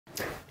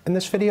In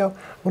this video,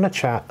 I want to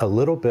chat a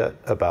little bit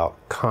about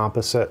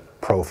composite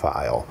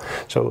profile.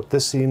 So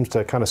this seems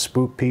to kind of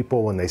spook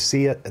people when they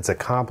see it. It's a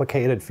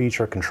complicated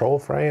feature control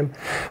frame.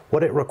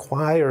 What it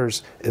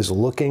requires is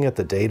looking at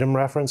the datum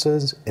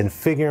references and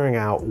figuring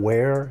out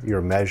where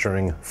you're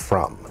measuring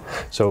from.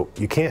 So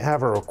you can't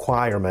have a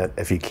requirement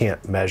if you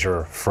can't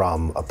measure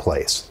from a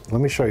place.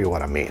 Let me show you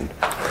what I mean.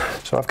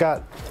 So I've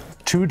got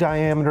two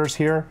diameters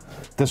here.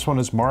 This one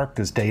is marked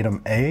as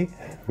datum A.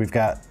 We've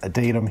got a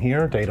datum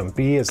here. Datum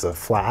B is the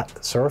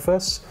flat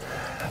surface.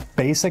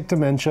 Basic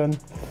dimension.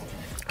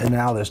 And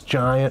now this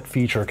giant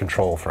feature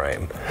control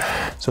frame.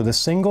 So the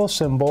single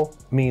symbol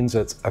means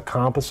it's a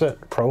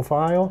composite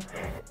profile.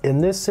 In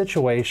this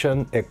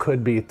situation, it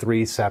could be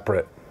three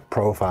separate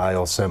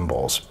profile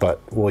symbols,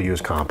 but we'll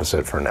use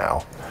composite for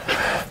now.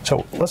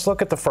 So let's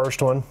look at the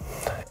first one,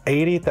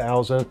 80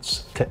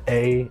 thousandths to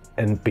A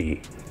and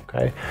B.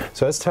 Okay,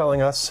 so it's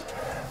telling us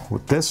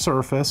this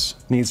surface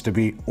needs to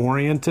be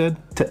oriented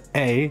to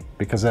A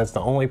because that's the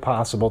only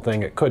possible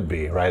thing it could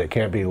be, right? It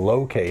can't be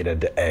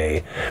located to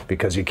A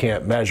because you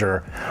can't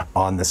measure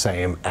on the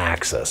same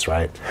axis,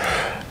 right?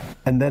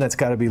 And then it's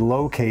got to be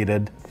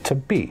located to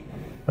B,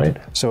 right?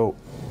 So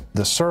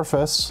the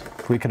surface,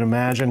 we can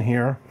imagine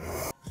here,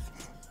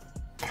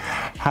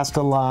 has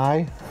to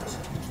lie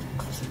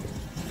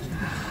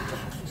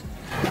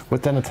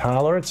within a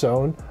tolerance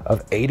zone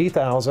of 80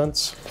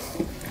 thousandths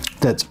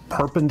that's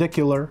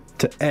perpendicular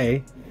to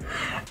A,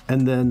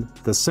 and then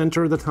the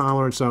center of the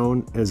tolerance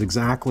zone is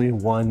exactly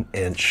 1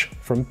 inch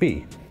from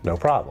B. No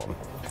problem.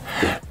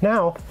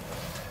 Now,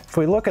 if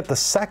we look at the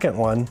second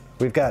one,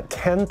 we've got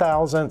 10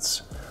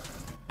 thousandths,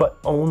 but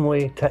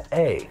only to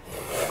A.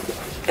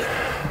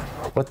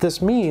 What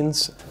this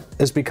means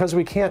is because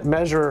we can't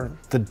measure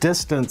the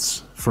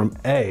distance from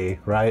A,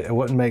 right? It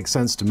wouldn't make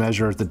sense to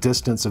measure the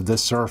distance of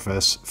this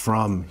surface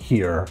from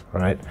here,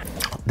 right?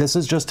 This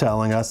is just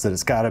telling us that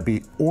it's got to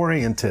be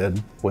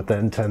oriented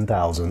within 10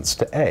 thousandths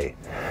to A.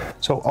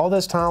 So all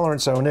this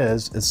tolerance zone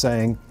is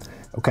saying,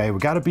 okay, we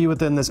got to be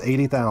within this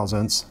 80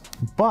 thousandths,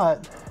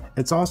 but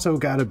it's also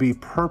got to be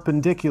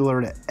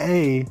perpendicular to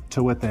A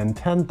to within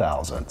 10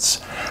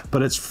 thousandths,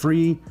 but it's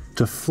free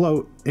to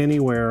float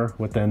anywhere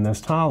within this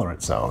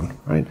tolerance zone,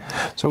 right?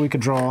 So we could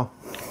draw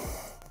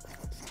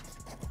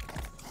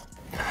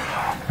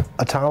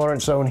a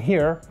tolerance zone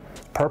here,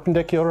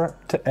 perpendicular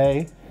to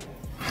A,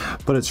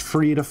 but it's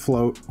free to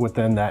float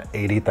within that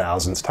 80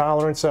 thousandths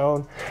tolerance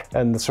zone,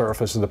 and the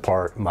surface of the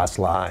part must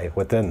lie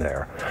within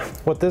there.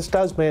 What this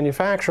does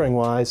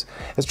manufacturing-wise,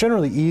 it's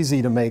generally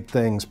easy to make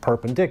things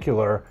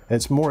perpendicular.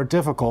 It's more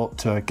difficult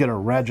to get a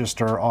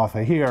register off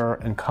of here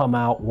and come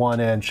out 1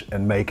 inch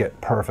and make it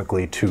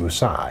perfectly to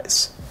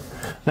size.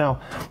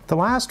 Now, the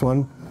last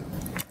one,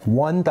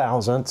 1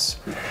 thousandths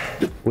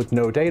with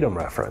no datum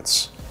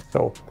reference.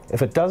 So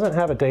if it doesn't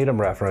have a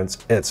datum reference,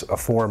 it's a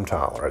form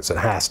tolerance. It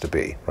has to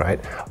be, right?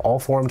 All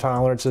form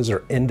tolerances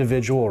are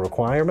individual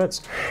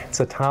requirements. It's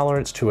a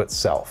tolerance to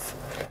itself.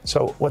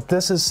 So what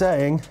this is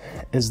saying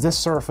is this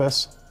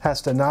surface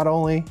has to not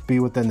only be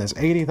within this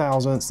 80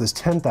 thousandths, this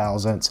 10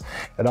 thousandths,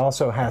 it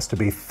also has to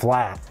be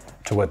flat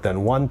to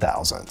within 1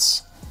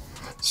 thousandths.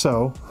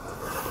 So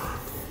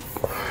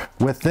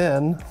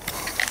within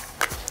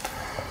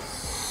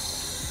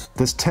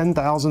this 10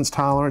 thousandths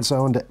tolerance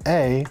zone to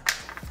A,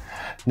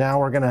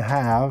 now we're going to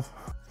have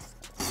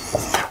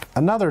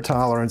another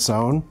tolerance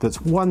zone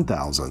that's 1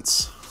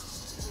 thousandths.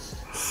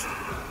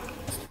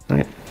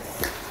 Right?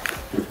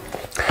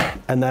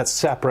 And that's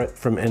separate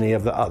from any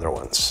of the other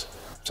ones.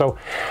 So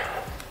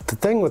the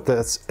thing with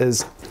this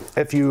is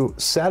if you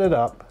set it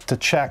up to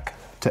check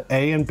to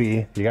A and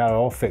B, you got it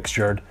all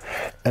fixtured,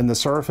 and the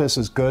surface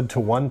is good to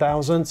 1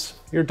 thousandths,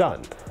 you're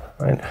done.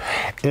 Right?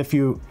 If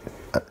you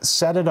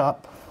set it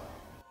up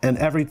and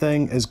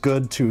everything is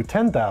good to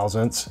 10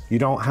 thousandths, you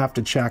don't have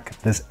to check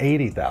this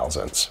 80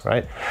 thousandths,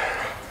 right?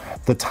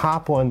 The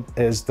top one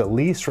is the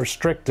least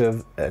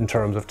restrictive in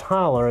terms of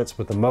tolerance,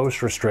 but the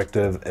most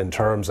restrictive in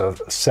terms of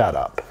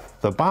setup.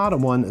 The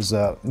bottom one is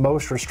the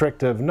most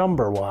restrictive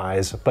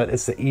number-wise, but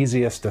it's the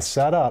easiest to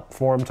set up.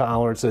 Form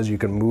tolerances, you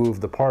can move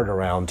the part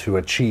around to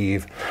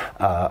achieve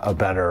a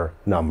better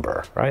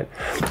number, right?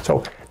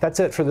 So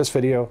that's it for this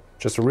video.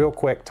 Just a real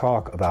quick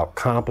talk about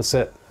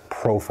composite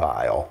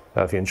profile.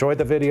 Now, if you enjoyed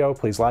the video,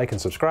 please like and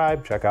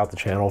subscribe. Check out the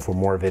channel for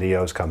more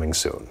videos coming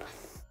soon.